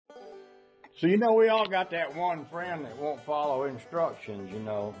So, you know, we all got that one friend that won't follow instructions, you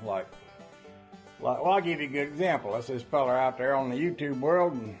know, like, well, I'll give you a good example. That's this fella out there on the YouTube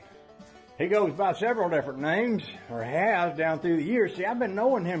world, and he goes by several different names, or has down through the years. See, I've been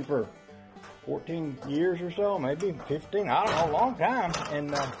knowing him for 14 years or so, maybe 15, I don't know, a long time.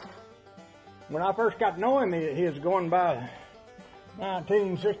 And when I first got to know him, he was going by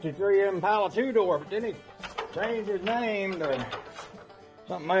 1963 Impala two-door, but then he changed his name to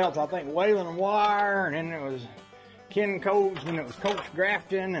something else. I think Waylon Wire, and then it was Ken Codes, and it was Coach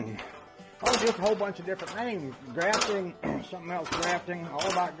Grafton, and just a whole bunch of different names. Grafting, something else grafting,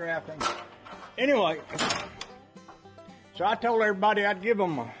 all about grafting. Anyway, so I told everybody I'd give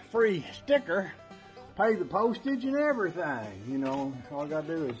them a free sticker, pay the postage and everything. You know, all I gotta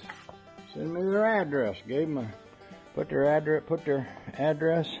do is send me their address. Gave them put their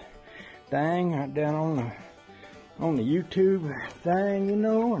address thing right down on the YouTube thing, you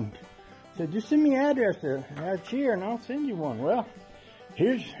know, and said, just send me an address right here and I'll send you one. Well,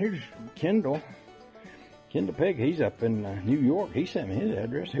 here's Kendall Pegg. He's up in New York. He sent me his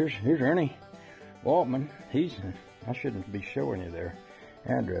address. Here's Ernie Waltman. I shouldn't be showing you their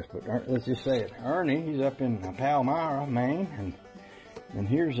address, but let's just say it. Ernie, he's up in Palmyra, Maine, and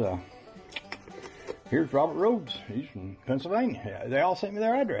here's Robert Rhodes. He's from Pennsylvania. They all sent me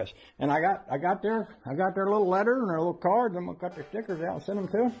their address, and I got their little letter and their little cards. I'm gonna cut their stickers out and send them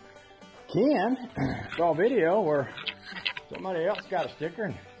to them. Ken saw a video where somebody else got a sticker,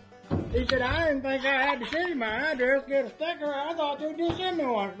 and he said, I didn't think I had to send you my address to get a sticker. I thought you'd just send me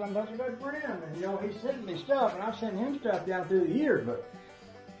one because I'm such a good friend. And, you know, he's sending me stuff, and I've sent him stuff down through the years. But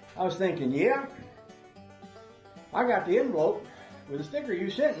I was thinking, yeah, I got the envelope with the sticker you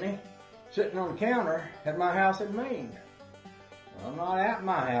sent me sitting on the counter at my house in Maine. Well, I'm not at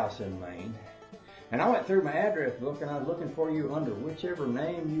my house in Maine. And I went through my address book, and I was looking for you under whichever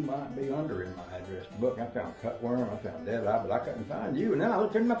name you might be under in my address book. I found Cutworm, I found Deadeye, but I couldn't find you. And then I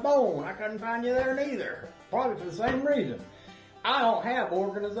looked in my phone. I couldn't find you there neither. Probably for the same reason. I don't have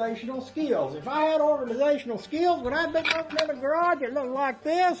organizational skills. If I had organizational skills, would I be working in a garage that looked like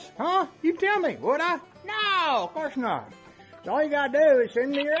this? Huh? You tell me, would I? No, of course not. So all you gotta do is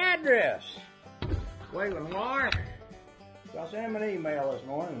send me your address. Waylon Wire. So I sent him an email this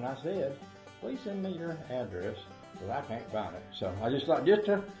morning, and I said, please send me your address, because I can't find it. So I just thought, just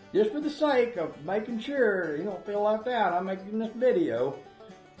for the sake of making sure you don't feel left out, I'm making this video,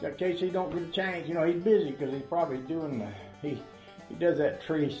 in case he don't get a chance. You know, he's busy because he's probably doing he does that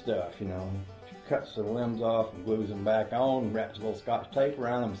tree stuff, you know, cuts the limbs off and glues them back on and wraps a little Scotch tape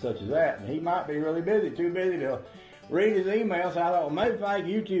around them, such as that. And he might be really busy, too busy to read his emails. So I thought, well, maybe if I make a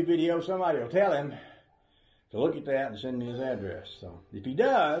YouTube video, somebody will tell him to look at that and send me his address. So if he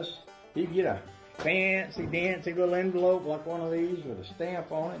does, he can get a fancy, dancy little envelope like one of these with a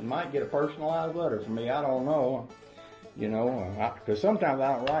stamp on it, and might get a personalized letter from me. I don't know. You know, because sometimes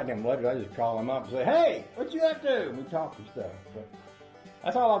I don't write them letters. I just call them up and say, hey, what you up to? And we talk and stuff. But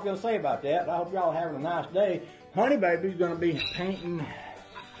that's all I was going to say about that. I hope y'all are having a nice day. Honey Baby's going to be painting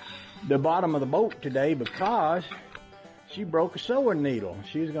the bottom of the boat today because she broke a sewing needle.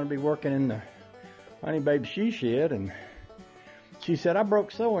 She's going to be working in the Honey Baby she shed, and she said, I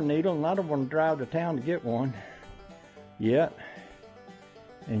broke a sewing needle, and I don't want to drive to town to get one yet.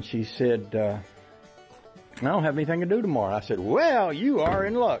 And she said, I don't have anything to do tomorrow. I said, well, you are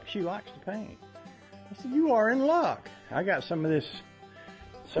in luck. She likes to paint. I said, you are in luck. I got some of this,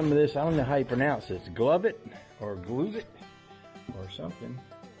 I don't know how you pronounce this, Glovit or Gluvit or something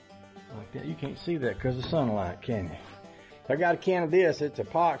like that. You can't see that because of sunlight, can you? I got a can of this. It's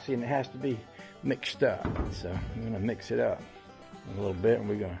epoxy, and it has to be mixed up. So I'm going to mix it up a little bit, and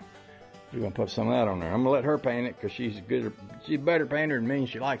we're gonna put some of that on there. I'm gonna let her paint it because she's a better painter than me, and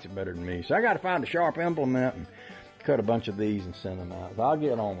she likes it better than me. So I got to find a sharp implement and cut a bunch of these and send them out. So I'll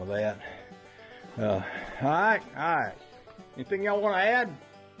get on with that. All right. Anything y'all want to add?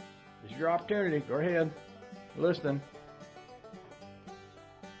 This is your opportunity. Go ahead. Listen.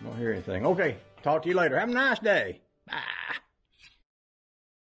 Don't hear anything. Okay. Talk to you later. Have a nice day.